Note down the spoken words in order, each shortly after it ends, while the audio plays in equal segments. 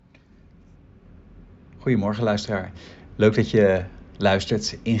Goedemorgen luisteraar. Leuk dat je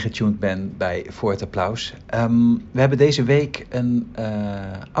luistert, ingetuned bent bij Voor het Applaus. We hebben deze week een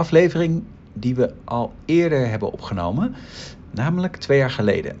aflevering die we al eerder hebben opgenomen, namelijk 2 jaar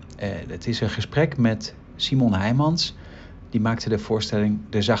geleden. Het is een gesprek met Simon Heijmans, die maakte de voorstelling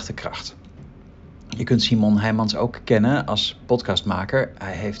De Zachte Kracht. Je kunt Simon Heijmans ook kennen als podcastmaker.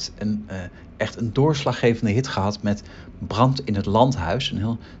 Hij heeft echt een doorslaggevende hit gehad met Brand in het Landhuis. Een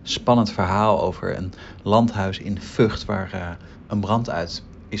heel spannend verhaal over een landhuis in Vught waar een brand uit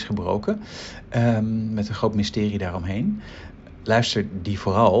is gebroken. Met een groot mysterie daaromheen. Luister die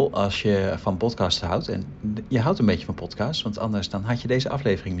vooral als je van podcasts houdt. En je houdt een beetje van podcasts, want anders dan had je deze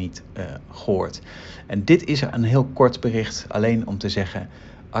aflevering niet gehoord. En dit is een heel kort bericht, alleen om te zeggen,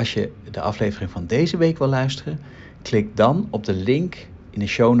 als je de aflevering van deze week wil luisteren, klik dan op de link in de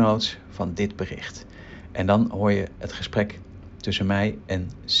show notes van dit bericht. En dan hoor je het gesprek tussen mij en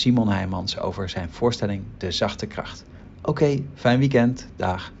Simon Heijmans over zijn voorstelling De Zachte Kracht. Oké, fijn weekend.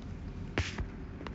 Dag.